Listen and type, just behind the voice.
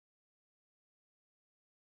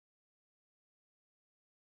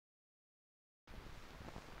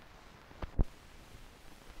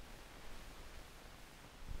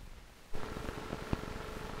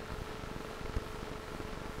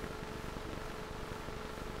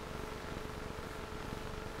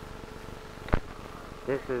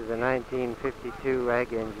This is the 1952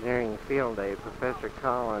 Ag Engineering Field Day. Professor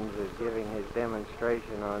Collins is giving his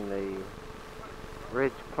demonstration on the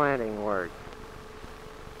ridge planting work.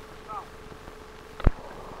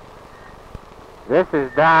 This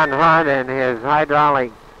is Don Hart and his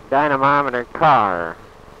hydraulic dynamometer car,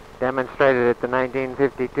 demonstrated at the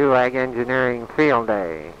 1952 Ag Engineering Field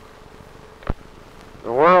Day.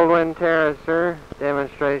 The whirlwind terracer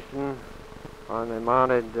demonstration on the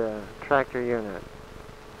mounted tractor unit.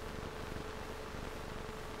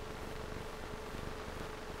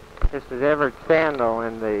 This is Everett Sandel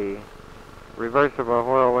in the reversible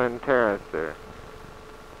whirlwind terracer.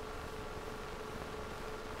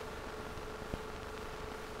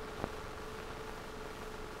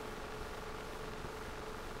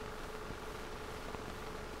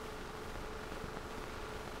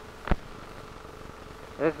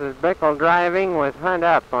 This is Bickle driving with Hunt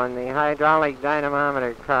up on the hydraulic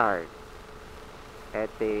dynamometer cart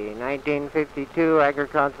at the 1952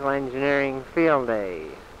 Agricultural Engineering Field Day.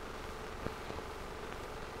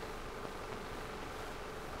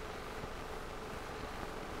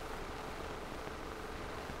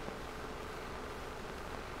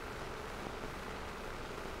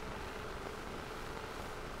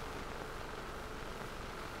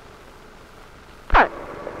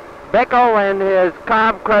 Bickle and his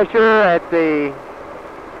cob crusher at the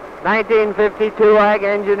 1952 Ag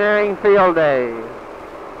Engineering Field Day.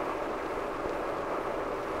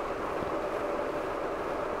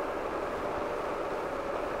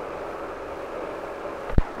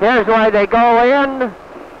 Here's where they go in,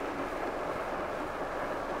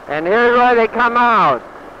 and here's where they come out.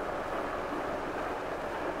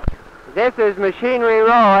 This is machinery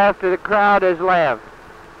row after the crowd has left.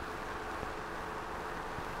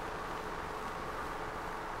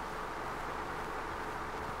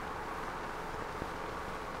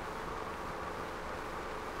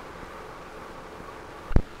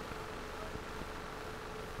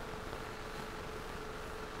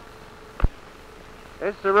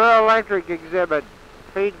 This is the Rural Electric exhibit,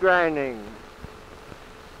 feed grinding,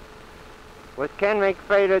 with Ken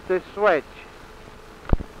McFate at the switch.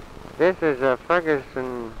 This is a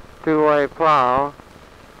Ferguson two-way plow,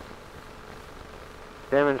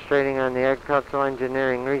 demonstrating on the Agricultural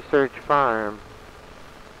Engineering Research Farm.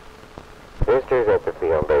 Visitors at the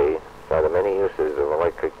field day saw the many uses of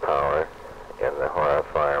electric power in the Hart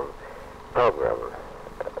farm program.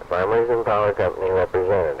 Farmers and power company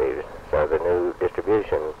representatives saw the new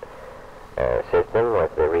distribution system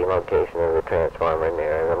with the relocation of the transformer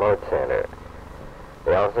near the load center.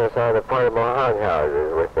 They also saw the portable hog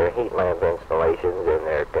houses with their heat lamp installations and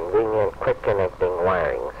their convenient quick connecting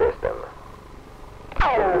wiring system.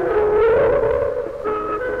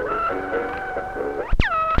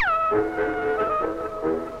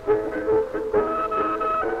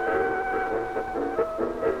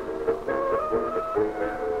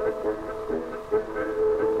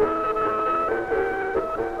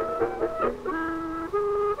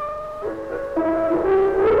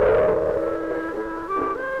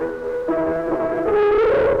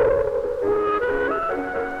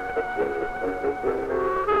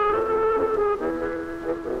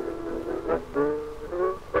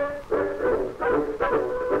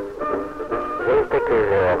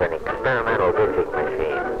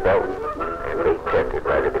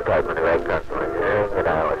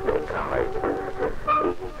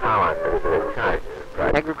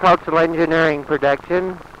 Agricultural Engineering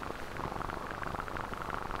production.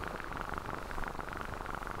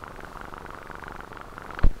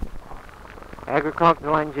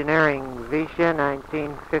 Agricultural Engineering VEISHEA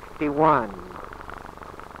 1951.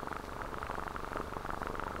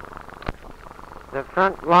 The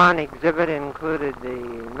front lawn exhibit included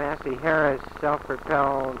the Massey Harris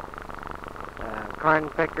self-propelled corn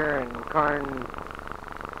picker and corn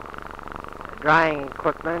drying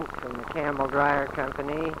equipment from the Campbell Dryer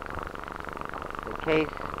Company, the Case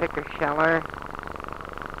picker sheller,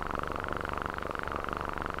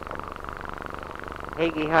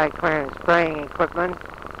 Hagee high clearance spraying equipment,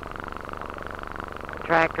 a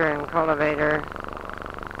tractor and cultivator,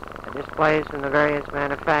 displays from the various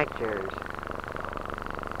manufacturers.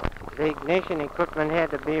 The ignition equipment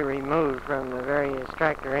had to be removed from the various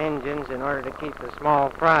tractor engines in order to keep the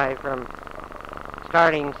small fry from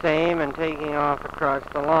starting same and taking off across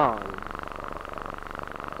the lawn.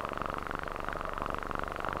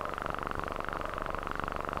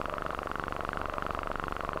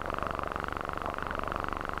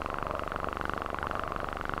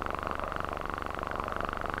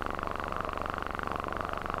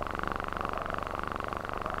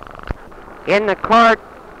 In the court,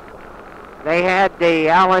 they had the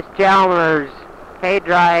Alice Chalmers hay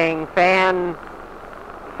drying fan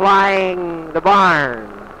flying the barn.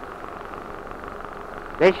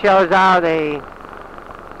 This shows how the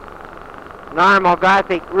normal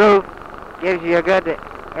Gothic roof gives you a good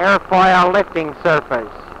airfoil lifting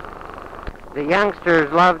surface. The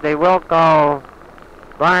youngsters love the Wilco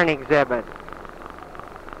barn exhibit.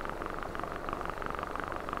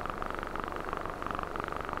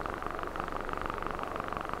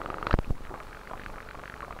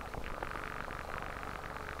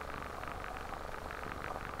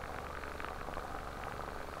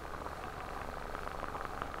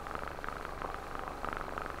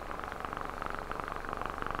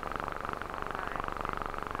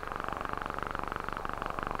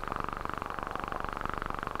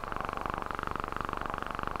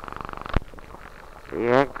 The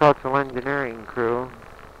Agricultural Engineering crew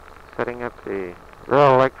setting up the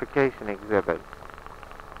rural electrification exhibit.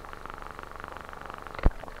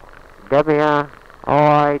 WOITV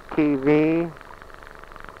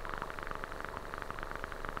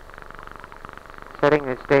setting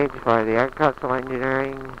the stage for the Agricultural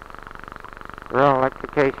Engineering rural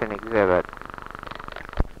electrification exhibit.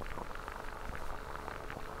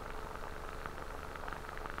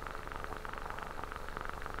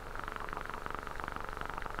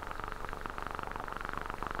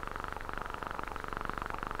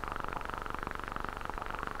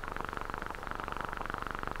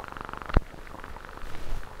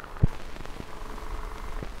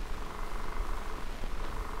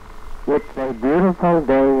 It's a beautiful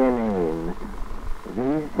day in Ames.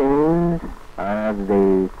 These scenes are of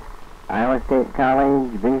the Iowa State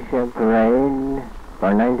College VEISHEA Parade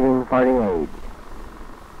for 1948.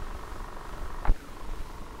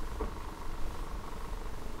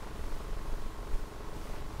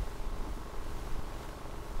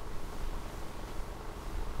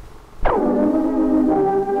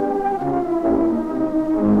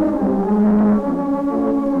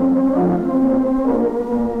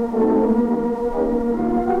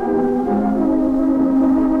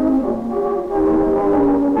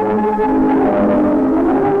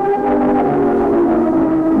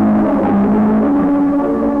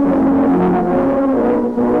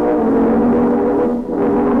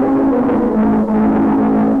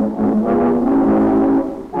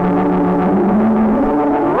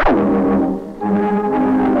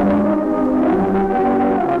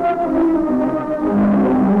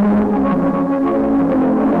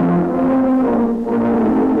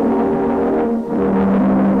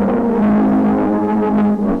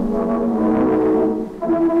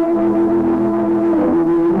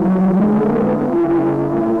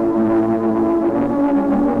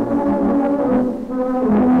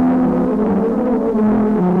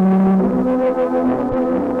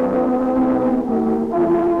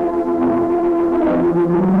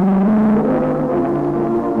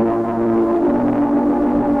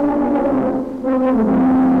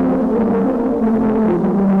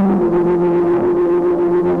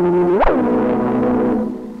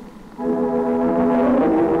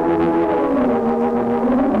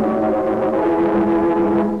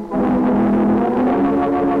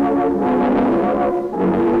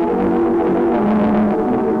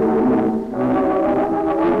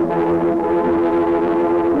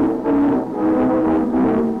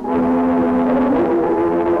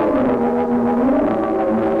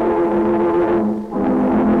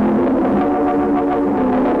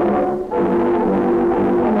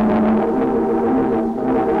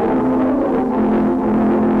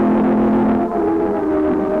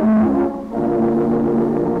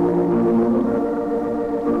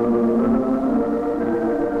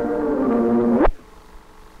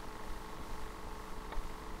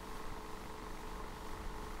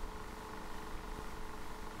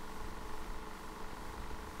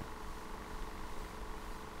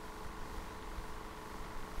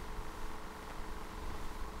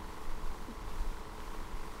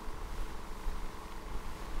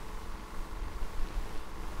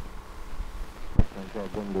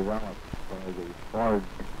 Have been developed by the Ford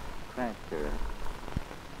tractor.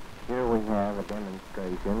 Here we have a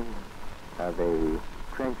demonstration of a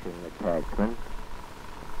trenching attachment.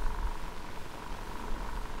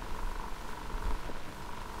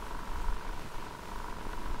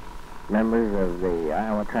 Members of the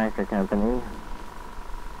Iowa Tractor Company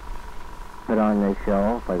put on this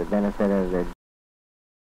show for the benefit of the